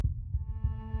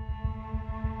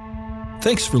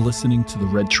Thanks for listening to the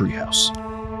Red Treehouse,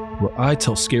 where I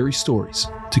tell scary stories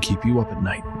to keep you up at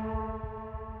night.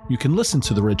 You can listen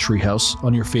to the Red Treehouse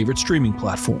on your favorite streaming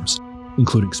platforms,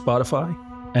 including Spotify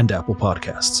and Apple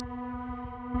Podcasts.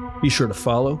 Be sure to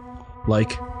follow,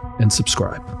 like, and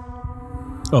subscribe.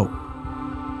 Oh,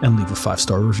 and leave a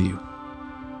 5-star review.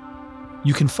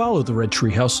 You can follow the Red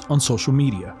Treehouse on social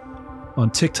media, on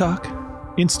TikTok,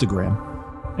 Instagram,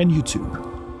 and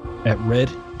YouTube at Red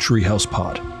Treehouse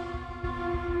Pod.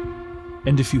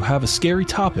 And if you have a scary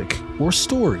topic or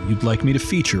story you'd like me to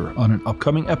feature on an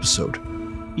upcoming episode,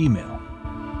 email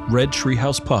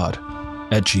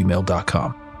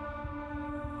redtreehousepod@gmail.com.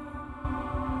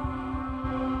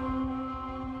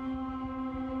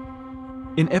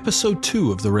 In episode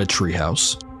 2 of the Red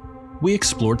Treehouse, we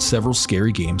explored several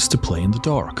scary games to play in the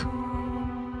dark.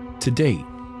 To date,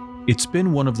 it's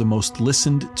been one of the most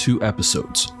listened to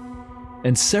episodes,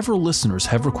 and several listeners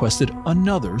have requested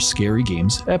another Scary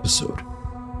Games episode.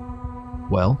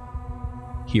 Well,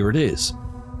 here it is,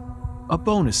 a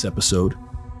bonus episode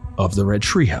of the Red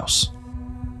Treehouse.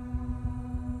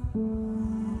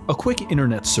 A quick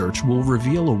internet search will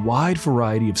reveal a wide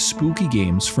variety of spooky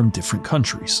games from different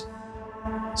countries.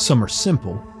 Some are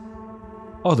simple,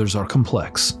 others are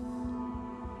complex.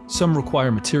 Some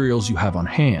require materials you have on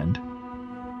hand,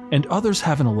 and others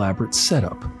have an elaborate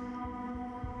setup.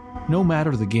 No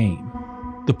matter the game,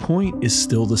 the point is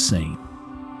still the same: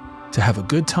 to have a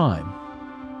good time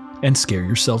and scare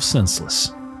yourself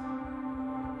senseless.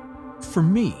 For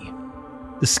me,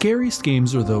 the scariest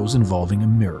games are those involving a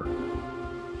mirror.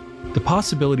 The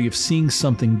possibility of seeing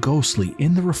something ghostly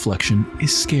in the reflection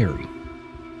is scary.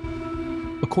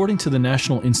 According to the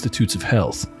National Institutes of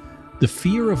Health, the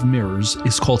fear of mirrors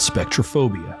is called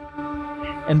spectrophobia,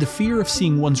 and the fear of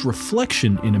seeing one's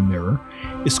reflection in a mirror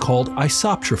is called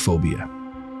isoptrophobia.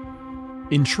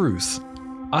 In truth,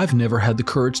 I've never had the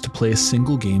courage to play a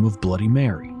single game of Bloody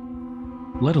Mary,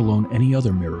 let alone any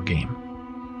other mirror game.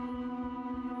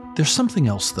 There's something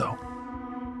else, though.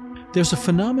 There's a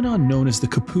phenomenon known as the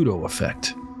Caputo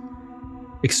effect,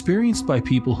 experienced by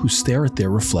people who stare at their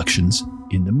reflections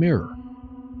in the mirror.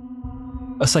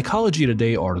 A Psychology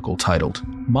Today article titled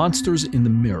 "Monsters in the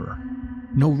Mirror.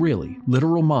 No, really,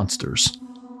 literal monsters,"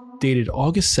 dated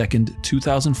August 2nd,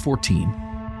 2014,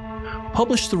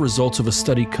 published the results of a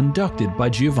study conducted by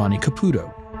Giovanni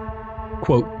Caputo.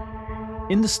 Quote,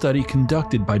 "In the study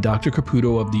conducted by Dr.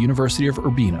 Caputo of the University of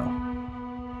Urbino,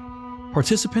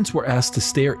 participants were asked to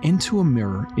stare into a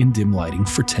mirror in dim lighting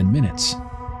for 10 minutes.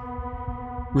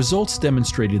 Results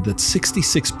demonstrated that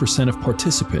 66% of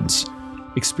participants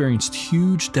experienced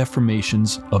huge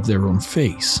deformations of their own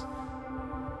face,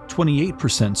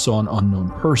 28% saw an unknown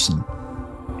person,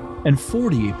 and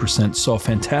 48% saw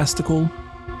fantastical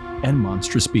and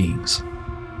monstrous beings."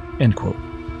 End quote.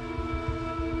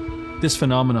 This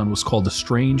phenomenon was called the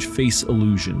strange face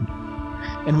illusion,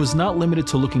 and was not limited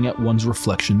to looking at one's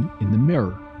reflection in the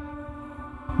mirror.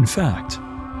 In fact,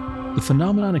 the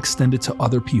phenomenon extended to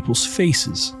other people's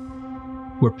faces,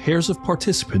 where pairs of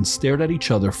participants stared at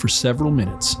each other for several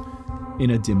minutes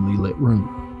in a dimly lit room.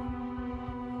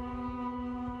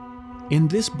 In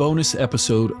this bonus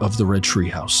episode of the Red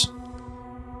Treehouse,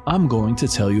 I'm going to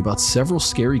tell you about several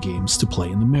scary games to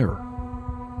play in the mirror.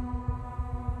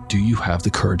 Do you have the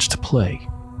courage to play?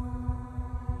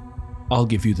 I'll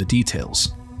give you the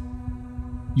details.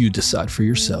 You decide for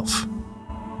yourself.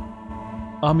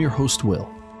 I'm your host, Will.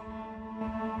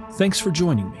 Thanks for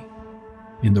joining me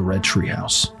in the Red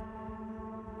Treehouse.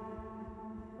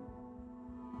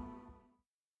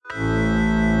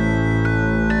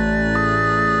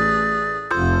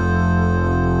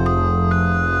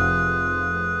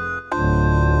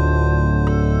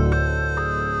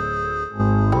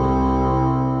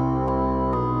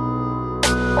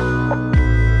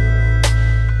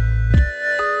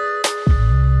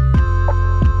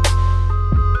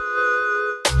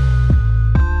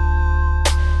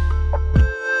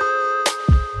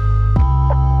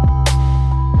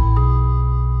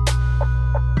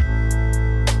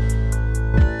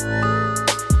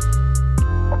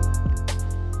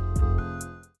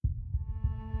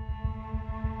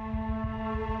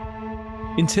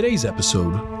 In today's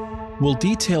episode, we'll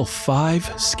detail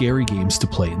 5 scary games to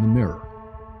play in the mirror.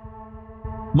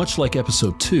 Much like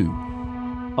episode 2,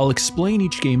 I'll explain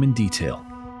each game in detail,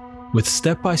 with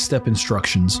step-by-step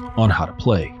instructions on how to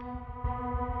play.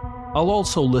 I'll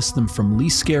also list them from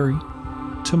least scary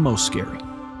to most scary.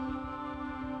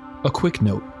 A quick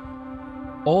note,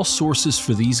 all sources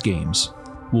for these games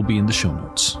will be in the show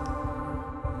notes.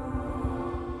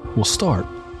 We'll start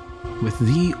with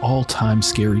the all-time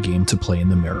scary game to play in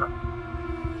the mirror,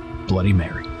 Bloody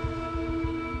Mary.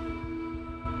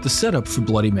 The setup for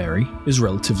Bloody Mary is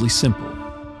relatively simple.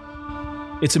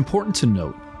 It's important to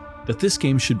note that this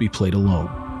game should be played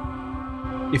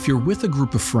alone. If you're with a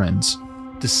group of friends,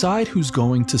 decide who's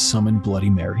going to summon Bloody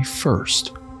Mary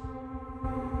first.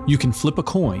 You can flip a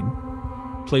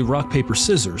coin, play rock, paper,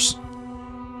 scissors,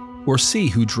 or see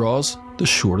who draws the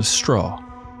shortest straw.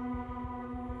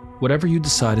 Whatever you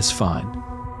decide is fine.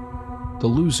 The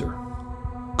loser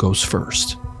goes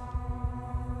first.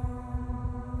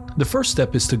 The first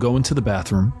step is to go into the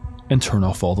bathroom and turn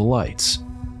off all the lights.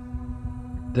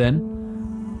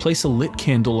 Then, place a lit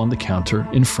candle on the counter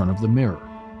in front of the mirror.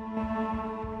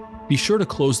 Be sure to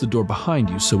close the door behind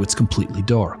you so it's completely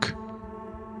dark.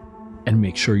 And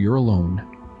make sure you're alone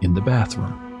in the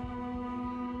bathroom.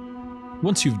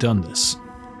 Once you've done this,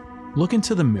 look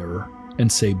into the mirror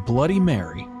and say Bloody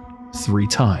Mary 3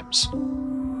 times.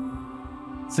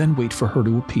 Then wait for her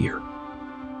to appear.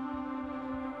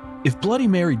 If Bloody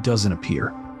Mary doesn't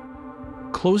appear,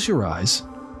 close your eyes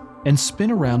and spin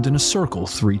around in a circle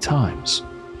 3 times.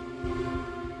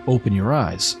 Open your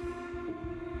eyes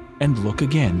and look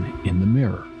again in the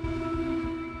mirror.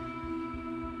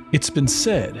 It's been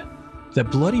said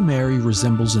that Bloody Mary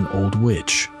resembles an old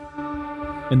witch,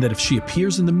 and that if she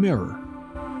appears in the mirror,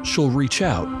 she'll reach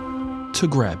out to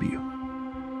grab you.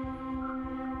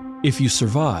 If you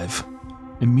survive,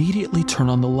 immediately turn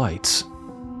on the lights,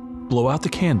 blow out the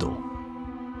candle,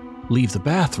 leave the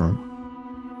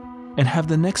bathroom, and have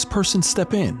the next person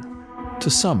step in to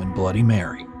summon Bloody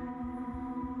Mary.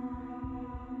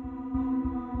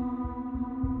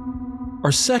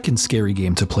 Our second scary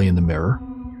game to play in the mirror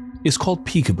is called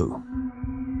Peekaboo.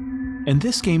 And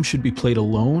this game should be played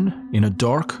alone in a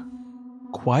dark,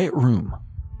 quiet room,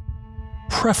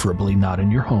 preferably not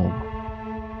in your home.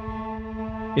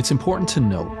 It's important to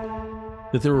note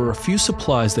that there are a few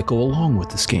supplies that go along with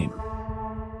this game,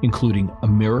 including a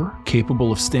mirror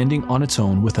capable of standing on its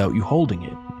own without you holding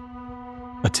it,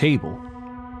 a table,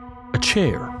 a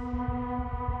chair,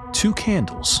 2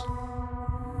 candles,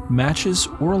 matches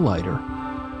or a lighter,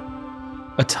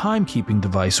 a timekeeping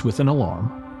device with an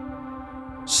alarm,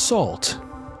 salt,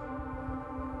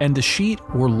 and a sheet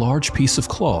or large piece of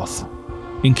cloth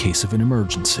in case of an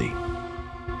emergency.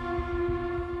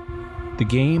 The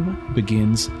game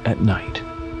begins at night.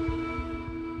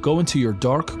 Go into your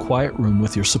dark, quiet room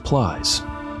with your supplies,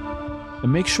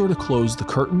 and make sure to close the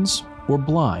curtains or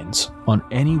blinds on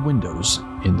any windows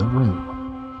in the room.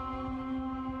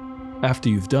 After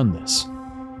you've done this,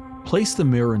 place the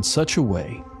mirror in such a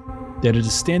way that it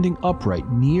is standing upright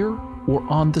near or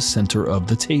on the center of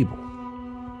the table.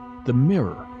 The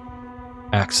mirror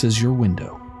acts as your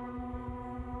window.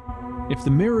 If the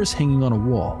mirror is hanging on a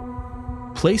wall,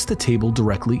 place the table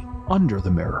directly under the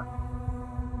mirror.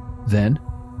 Then,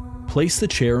 place the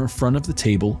chair in front of the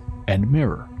table and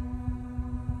mirror.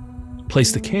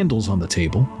 Place the candles on the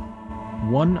table,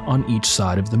 1 on each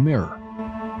side of the mirror.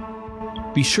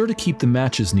 Be sure to keep the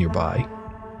matches nearby,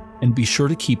 and be sure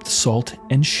to keep the salt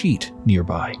and sheet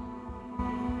nearby.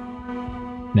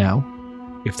 Now,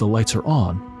 if the lights are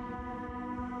on,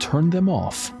 turn them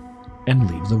off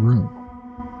and leave the room.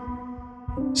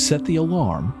 Set the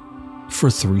alarm for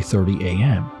 3:30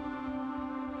 a.m.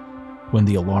 When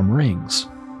the alarm rings,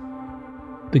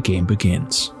 the game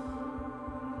begins.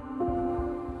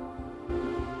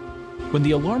 When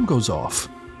the alarm goes off,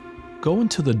 go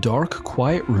into the dark,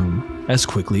 quiet room as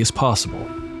quickly as possible.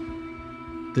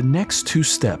 The next 2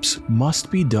 steps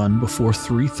must be done before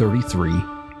 3:33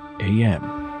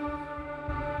 a.m.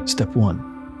 Step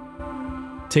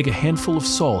 1. Take a handful of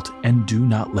salt and do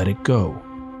not let it go.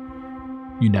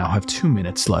 You now have 2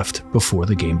 minutes left before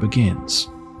the game begins.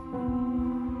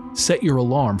 Set your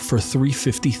alarm for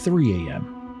 3:53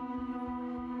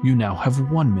 a.m. You now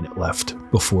have 1 minute left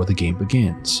before the game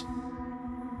begins.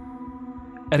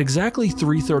 At exactly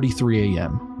 3:33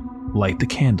 a.m., light the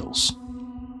candles.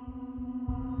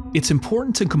 It's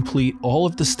important to complete all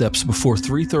of the steps before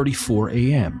 3:34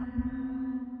 a.m.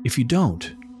 If you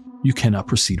don't, you cannot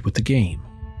proceed with the game.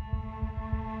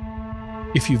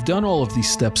 If you've done all of these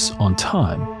steps on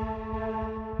time,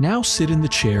 now sit in the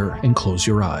chair and close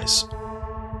your eyes.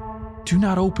 Do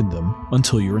not open them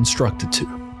until you're instructed to.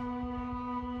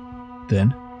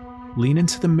 Then, lean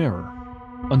into the mirror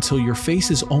until your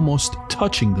face is almost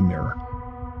touching the mirror,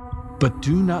 but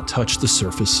do not touch the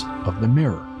surface of the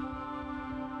mirror.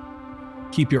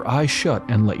 Keep your eyes shut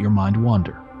and let your mind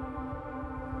wander.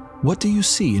 What do you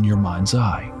see in your mind's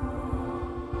eye?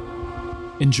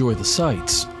 Enjoy the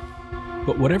sights,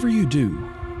 but whatever you do,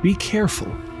 be careful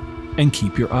and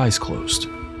keep your eyes closed.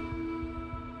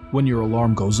 When your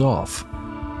alarm goes off,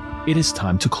 it is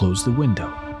time to close the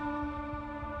window.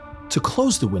 To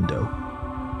close the window,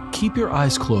 keep your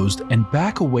eyes closed and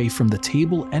back away from the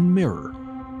table and mirror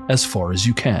as far as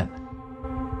you can.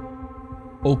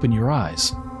 Open your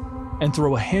eyes and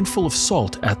throw a handful of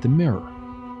salt at the mirror.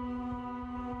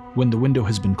 When the window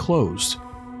has been closed,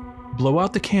 blow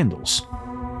out the candles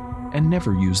and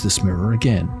never use this mirror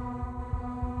again.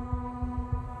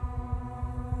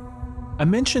 I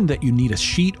mentioned that you need a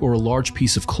sheet or a large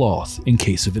piece of cloth in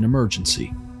case of an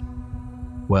emergency.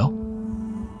 Well,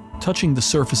 touching the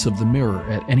surface of the mirror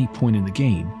at any point in the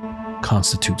game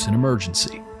constitutes an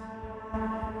emergency.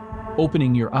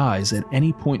 Opening your eyes at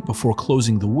any point before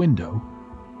closing the window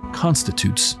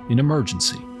constitutes an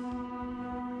emergency.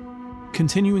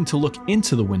 Continuing to look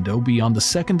into the window beyond the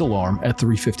second alarm at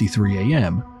 3:53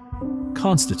 a.m.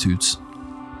 constitutes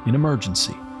an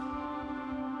emergency.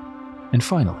 And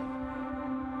finally,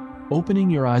 opening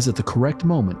your eyes at the correct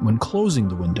moment when closing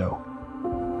the window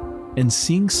and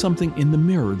seeing something in the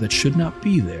mirror that should not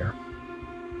be there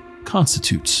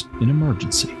constitutes an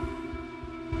emergency.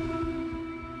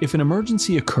 If an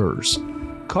emergency occurs,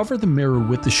 cover the mirror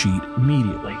with the sheet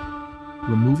immediately,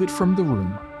 remove it from the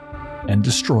room, and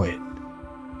destroy it.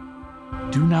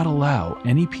 Do not allow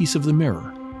any piece of the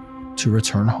mirror to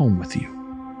return home with you.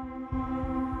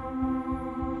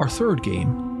 Our third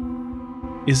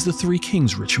game is the Three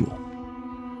Kings ritual.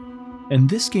 And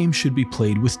this game should be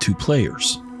played with 2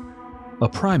 players, a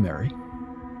primary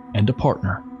and a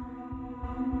partner.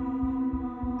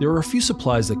 There are a few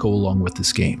supplies that go along with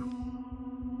this game.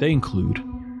 They include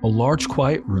a large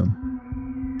quiet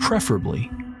room, preferably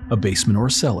a basement or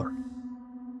a cellar,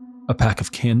 a pack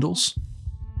of candles,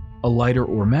 a lighter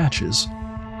or matches,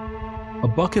 a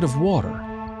bucket of water,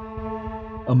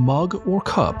 a mug or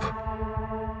cup,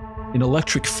 an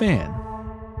electric fan,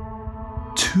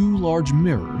 2 large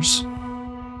mirrors,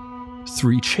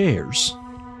 3 chairs,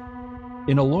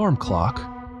 an alarm clock,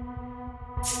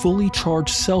 fully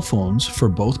charged cell phones for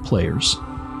both players,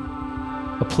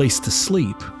 a place to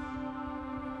sleep,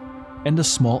 and a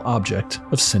small object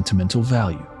of sentimental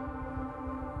value.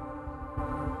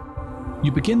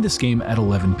 You begin this game at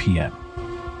 11 p.m.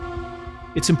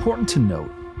 It's important to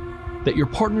note that your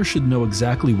partner should know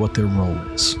exactly what their role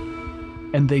is,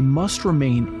 and they must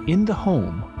remain in the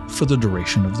home for the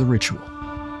duration of the ritual.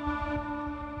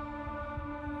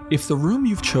 If the room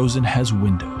you've chosen has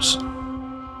windows,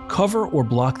 cover or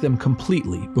block them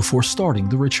completely before starting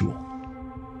the ritual.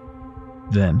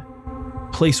 Then,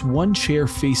 place 1 chair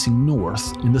facing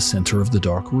north in the center of the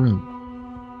dark room.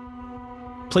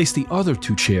 Place the other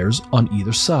 2 chairs on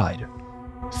either side,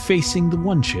 facing the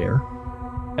 1 chair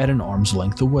at an arm's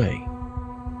length away.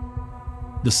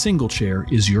 The single chair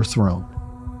is your throne.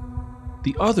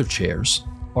 The other chairs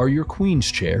are your queen's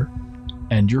chair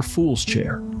and your fool's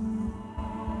chair.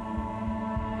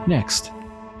 Next,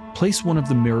 place one of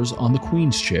the mirrors on the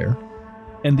queen's chair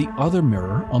and the other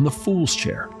mirror on the fool's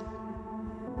chair.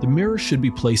 The mirrors should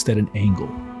be placed at an angle,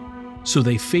 so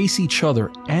they face each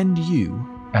other and you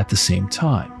at the same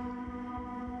time.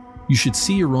 You should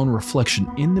see your own reflection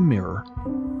in the mirror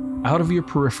out of your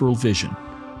peripheral vision,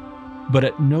 but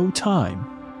at no time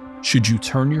should you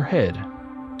turn your head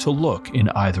to look in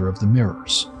either of the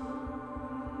mirrors.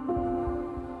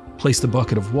 Place the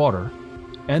bucket of water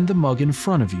and the mug in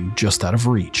front of you just out of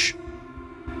reach.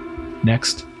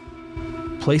 Next,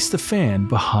 place the fan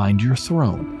behind your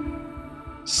throne.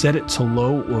 Set it to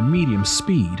low or medium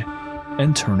speed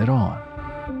and turn it on.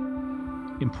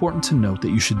 Important to note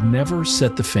that you should never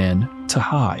set the fan to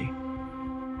high,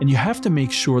 and you have to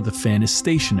make sure the fan is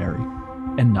stationary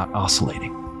and not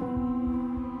oscillating.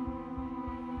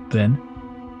 Then,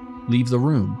 leave the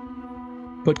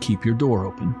room, but keep your door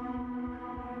open.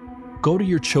 Go to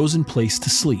your chosen place to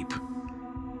sleep,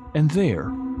 and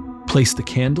there, place the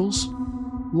candles,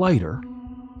 lighter,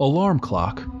 alarm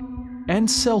clock, and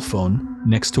cell phone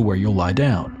next to where you'll lie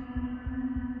down.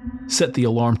 Set the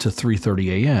alarm to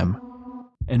 3:30 a.m.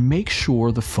 and make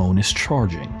sure the phone is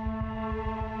charging.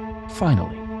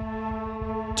 Finally,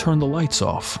 turn the lights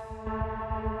off.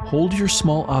 Hold your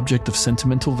small object of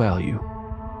sentimental value,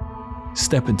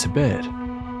 step into bed,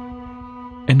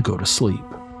 and go to sleep.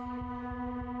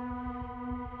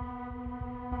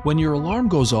 When your alarm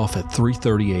goes off at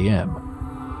 3:30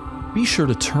 a.m., be sure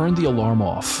to turn the alarm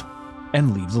off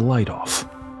and leave the light off.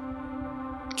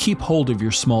 Keep hold of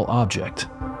your small object,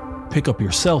 pick up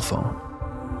your cell phone,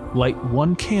 light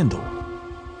one candle,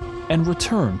 and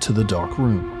return to the dark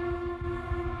room.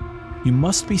 You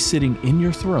must be sitting in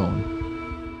your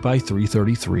throne by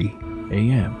 3:33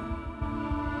 a.m.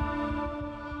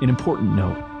 An important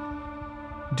note: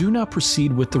 do not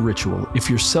proceed with the ritual if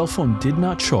your cell phone did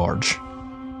not charge,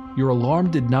 your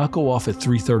alarm did not go off at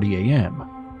 3:30 a.m.,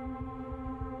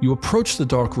 You approach the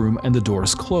dark room and the door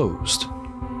is closed.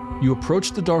 You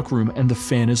approach the dark room and the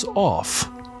fan is off.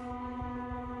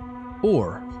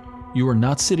 Or you are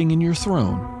not sitting in your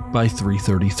throne by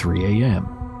 3:33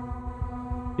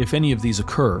 a.m. If any of these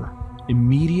occur,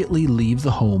 immediately leave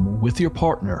the home with your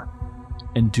partner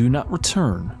and do not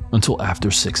return until after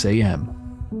 6 a.m.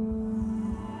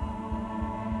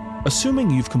 Assuming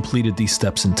you've completed these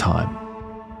steps in time,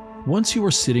 once you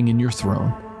are sitting in your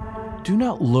throne, do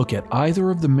not look at either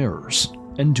of the mirrors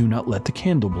and do not let the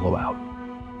candle blow out.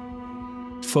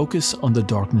 Focus on the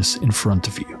darkness in front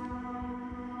of you.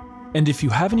 And if you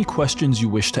have any questions you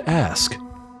wish to ask,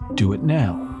 do it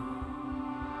now.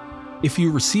 If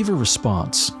you receive a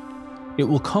response, it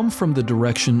will come from the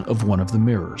direction of one of the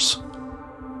mirrors.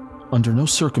 Under no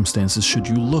circumstances should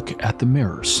you look at the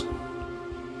mirrors.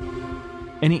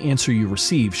 Any answer you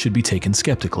receive should be taken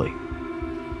skeptically.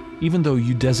 Even though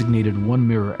you designated one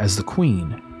mirror as the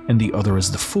queen and the other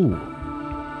as the fool,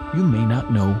 you may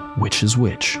not know which is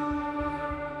which.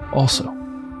 Also,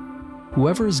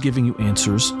 whoever is giving you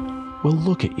answers will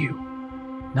look at you,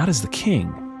 not as the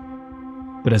king,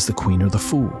 but as the queen or the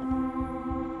fool.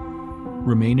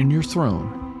 Remain in your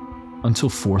throne until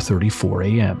 4:34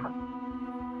 a.m.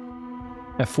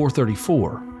 At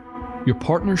 4:34, your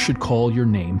partner should call your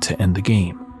name to end the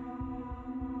game.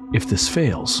 If this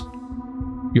fails,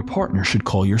 your partner should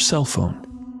call your cell phone.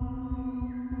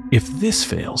 If this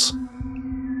fails,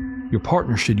 your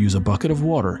partner should use a bucket of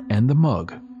water and the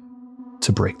mug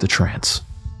to break the trance.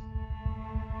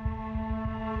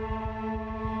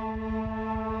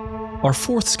 Our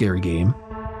fourth scary game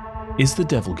is the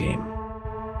devil game.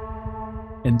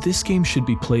 And this game should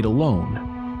be played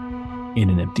alone in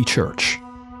an empty church.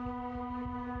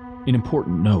 An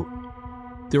important note,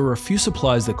 there are a few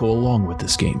supplies that go along with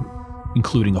this game,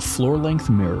 including a floor-length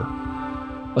mirror,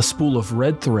 a spool of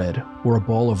red thread or a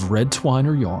ball of red twine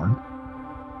or yarn,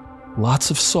 lots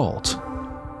of salt,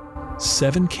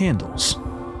 7 candles,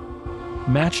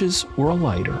 matches or a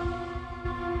lighter,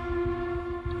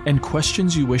 and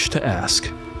questions you wish to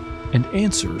ask and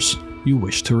answers you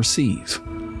wish to receive.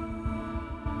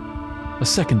 A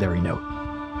secondary note,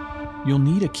 you'll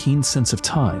need a keen sense of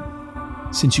time,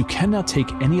 since you cannot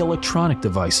take any electronic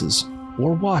devices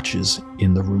or watches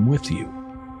in the room with you.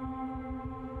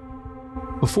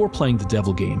 Before playing the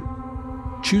devil game,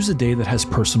 choose a day that has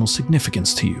personal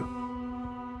significance to you.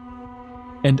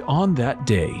 And on that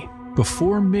day,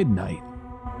 before midnight,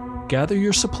 gather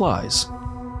your supplies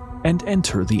and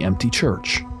enter the empty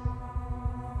church.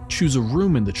 Choose a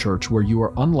room in the church where you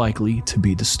are unlikely to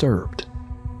be disturbed.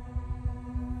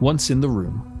 Once in the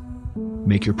room,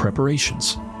 make your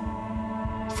preparations.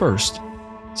 First,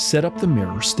 set up the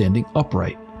mirror standing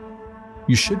upright.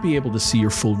 You should be able to see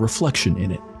your full reflection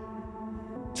in it.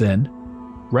 Then,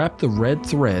 wrap the red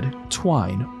thread,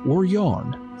 twine, or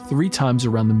yarn 3 times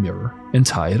around the mirror and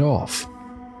tie it off.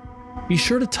 Be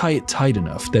sure to tie it tight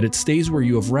enough that it stays where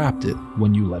you have wrapped it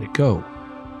when you let it go.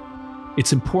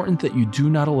 It's important that you do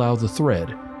not allow the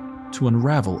thread to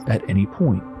unravel at any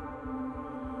point.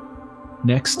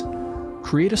 Next,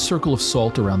 create a circle of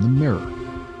salt around the mirror.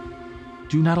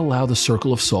 Do not allow the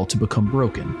circle of salt to become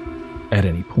broken at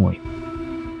any point.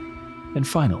 And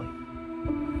finally,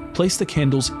 place the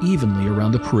candles evenly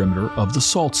around the perimeter of the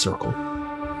salt circle.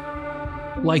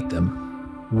 Light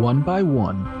them one by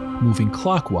one, moving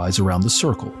clockwise around the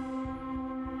circle.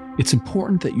 It's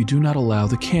important that you do not allow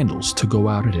the candles to go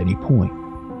out at any point.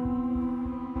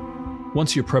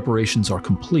 Once your preparations are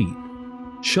complete,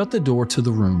 shut the door to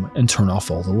the room and turn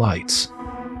off all the lights.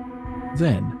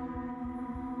 Then,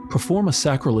 perform a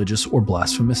sacrilegious or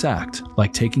blasphemous act,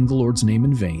 like taking the Lord's name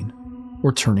in vain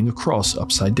or turning a cross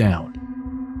upside down.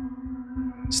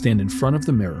 Stand in front of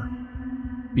the mirror,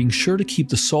 being sure to keep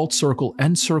the salt circle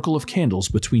and circle of candles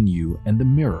between you and the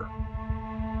mirror.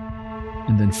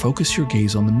 And then focus your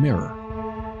gaze on the mirror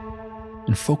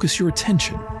and focus your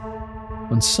attention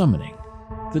on summoning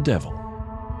the devil.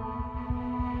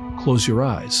 Close your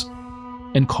eyes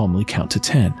and calmly count to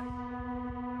 10.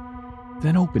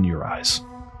 Then open your eyes.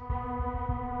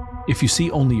 If you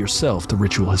see only yourself, the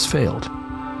ritual has failed.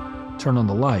 Turn on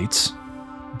the lights,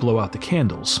 blow out the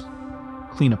candles,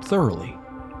 clean up thoroughly,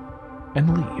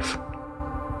 and leave.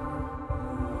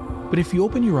 But if you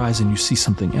open your eyes and you see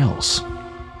something else,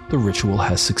 the ritual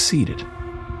has succeeded.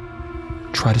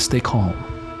 Try to stay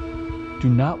calm. Do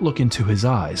not look into his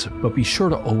eyes, but be sure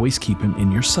to always keep him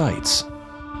in your sights.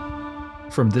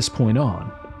 From this point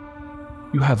on,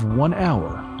 you have 1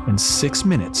 hour and 6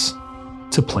 minutes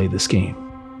to play this game.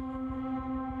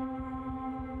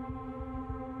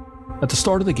 At the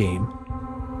start of the game,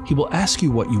 he will ask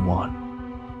you what you want.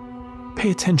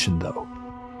 Pay attention though.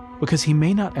 because he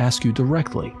may not ask you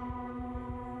directly.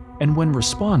 And when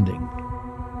responding,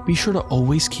 be sure to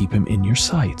always keep him in your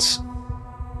sights.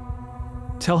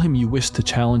 Tell him you wish to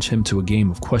challenge him to a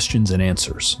game of questions and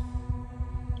answers.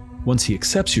 Once he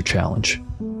accepts your challenge,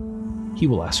 he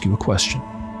will ask you a question.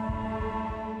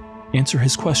 Answer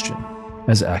his question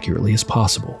as accurately as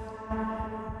possible.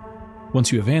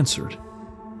 Once you have answered,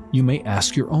 you may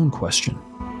ask your own question.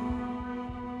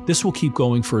 This will keep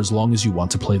going for as long as you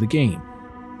want to play the game,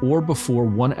 or before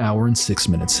 1 hour and 6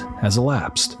 minutes has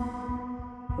elapsed.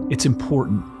 It's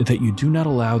important that you do not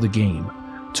allow the game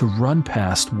to run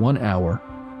past 1 hour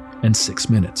and 6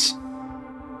 minutes.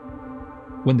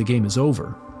 When the game is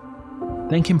over,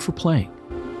 thank him for playing,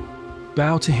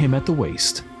 bow to him at the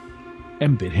waist,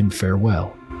 and bid him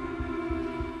farewell.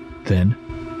 Then,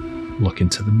 look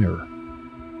into the mirror.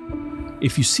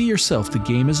 If you see yourself the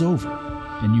game is over,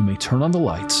 and you may turn on the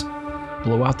lights,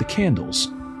 blow out the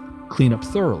candles, clean up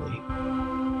thoroughly,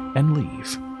 and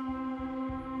leave.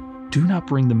 Do not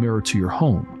bring the mirror to your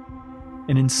home,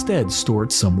 and instead store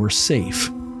it somewhere safe.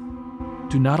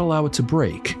 Do not allow it to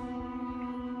break,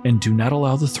 and do not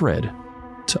allow the thread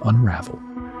to unravel.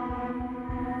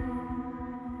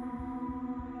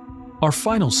 Our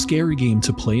final scary game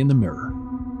to play in the mirror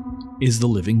is the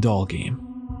living doll game.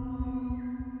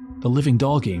 The living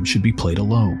doll game should be played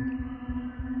alone.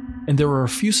 And there are a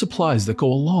few supplies that go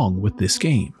along with this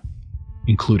game,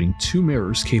 including 2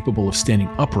 mirrors capable of standing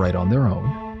upright on their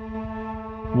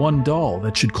own, 1 doll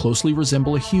that should closely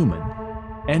resemble a human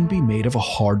and be made of a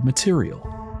hard material,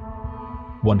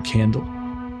 1 candle,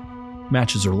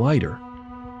 matches or lighter,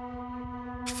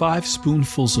 5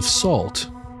 spoonfuls of salt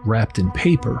wrapped in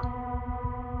paper,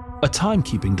 a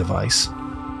timekeeping device,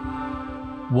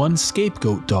 1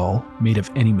 scapegoat doll made of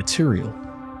any material,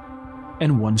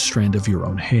 and 1 strand of your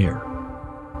own hair.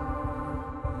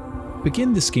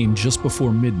 Begin this game just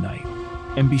before midnight,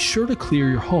 and be sure to clear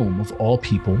your home of all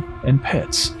people and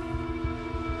pets.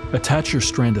 Attach your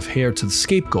strand of hair to the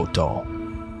scapegoat doll,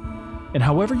 and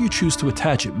however you choose to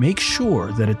attach it, make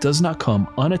sure that it does not come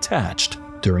unattached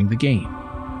during the game.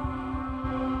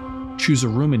 Choose a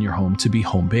room in your home to be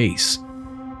home base.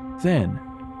 Then,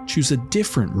 choose a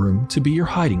different room to be your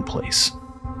hiding place.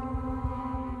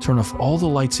 Turn off all the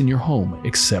lights in your home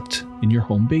except in your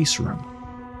home base room.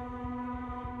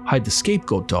 Hide the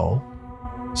scapegoat doll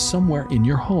somewhere in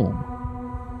your home,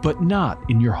 but not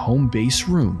in your home base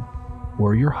room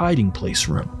or your hiding place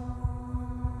room.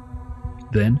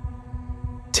 Then,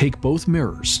 take both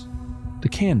mirrors, the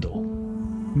candle,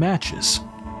 matches,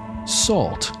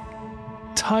 salt,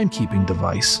 timekeeping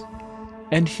device,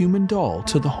 and human doll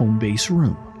to the home base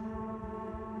room.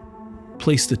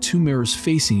 Place the 2 mirrors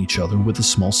facing each other with a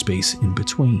small space in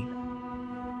between.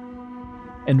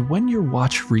 And when your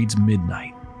watch reads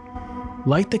midnight,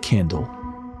 light the candle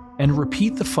and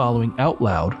repeat the following out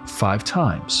loud 5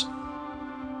 times.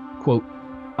 Quote,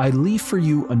 "I leave for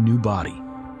you a new body.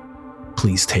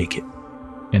 Please take it."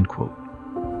 End quote.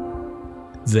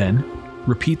 Then,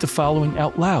 repeat the following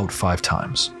out loud 5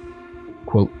 times.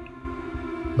 Quote,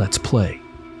 "Let's play."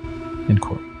 End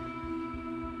quote.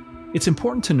 It's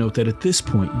important to note that at this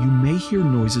point you may hear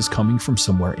noises coming from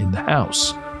somewhere in the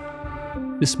house.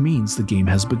 This means the game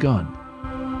has begun.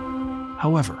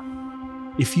 However,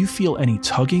 if you feel any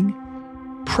tugging,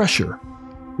 pressure,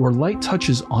 or light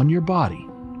touches on your body,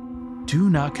 do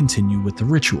not continue with the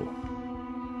ritual.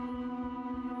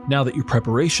 Now that your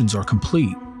preparations are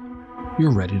complete,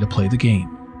 you're ready to play the game.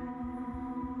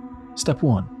 Step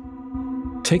 1.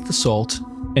 Take the salt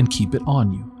and keep it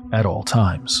on you at all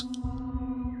times.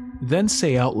 Then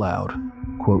say out loud,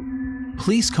 quote,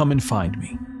 "Please come and find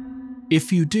me.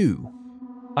 If you do,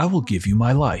 I will give you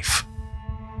my life."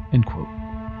 End quote.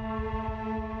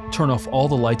 Turn off all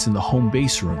the lights in the home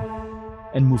base room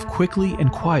and move quickly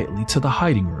and quietly to the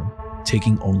hiding room,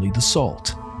 taking only the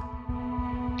salt.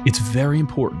 It's very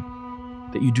important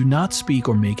that you do not speak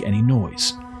or make any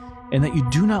noise, and that you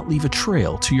do not leave a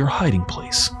trail to your hiding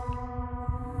place.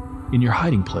 In your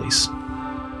hiding place,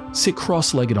 sit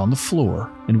cross-legged on the floor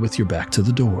and with your back to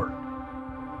the door.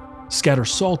 Scatter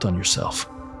salt on yourself,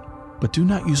 but do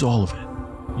not use all of it.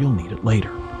 You'll need it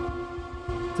later.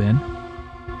 Then,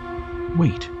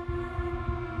 wait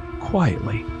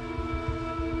quietly,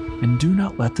 and do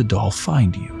not let the doll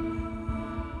find you.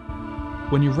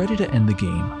 When you're ready to end the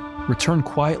game, return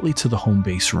quietly to the home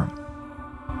base room.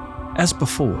 As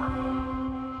before,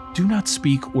 do not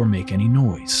speak or make any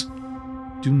noise.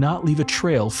 Do not leave a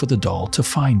trail for the doll to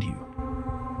find you.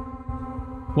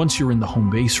 Once you're in the home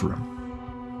base room,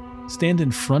 stand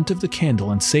in front of the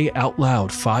candle and say out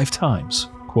loud 5 times,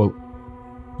 quote,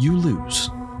 "You lose.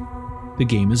 The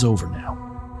game is over now."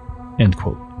 End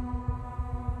quote.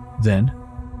 Then,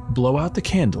 blow out the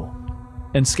candle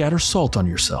and scatter salt on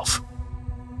yourself.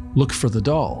 Look for the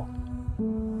doll.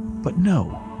 But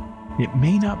no, it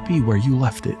may not be where you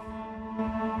left it.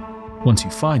 Once you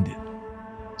find it,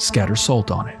 scatter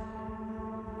salt on it.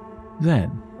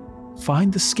 Then,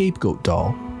 find the scapegoat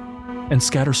doll and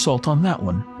scatter salt on that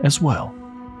one as well.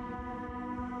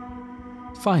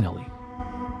 Finally,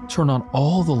 turn on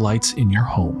all the lights in your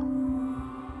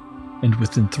home. And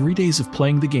within 3 days of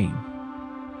playing the game,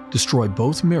 destroy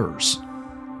both mirrors,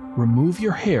 remove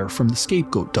your hair from the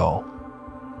scapegoat doll,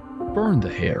 burn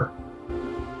the hair,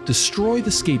 destroy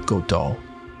the scapegoat doll,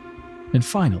 and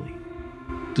finally,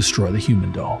 destroy the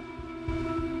human doll.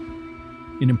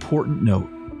 An important note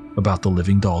about the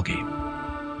living doll game.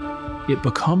 It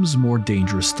becomes more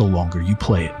dangerous the longer you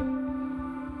play it.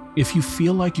 If you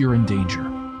feel like you're in danger,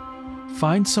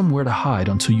 find somewhere to hide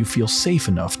until you feel safe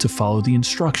enough to follow the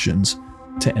instructions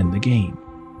to end the game.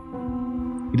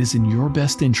 It is in your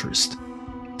best interest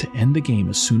to end the game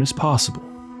as soon as possible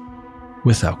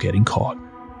without getting caught.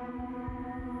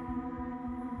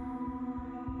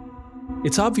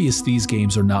 It's obvious these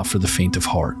games are not for the faint of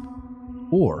heart,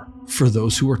 or for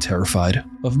those who are terrified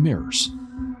of mirrors.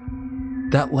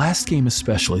 That last game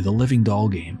especially, the living doll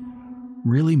game,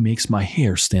 really makes my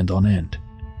hair stand on end.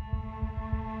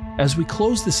 As we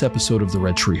close this episode of the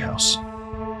Red Treehouse,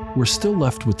 we're still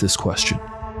left with this question.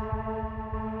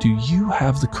 Do you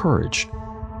have the courage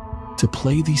to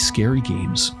play these scary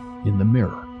games in the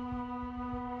mirror?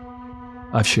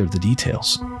 I've shared the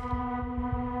details.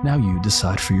 Now you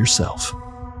decide for yourself.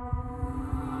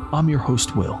 I'm your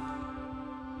host, Will.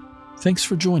 Thanks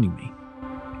for joining me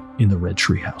in the Red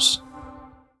Treehouse.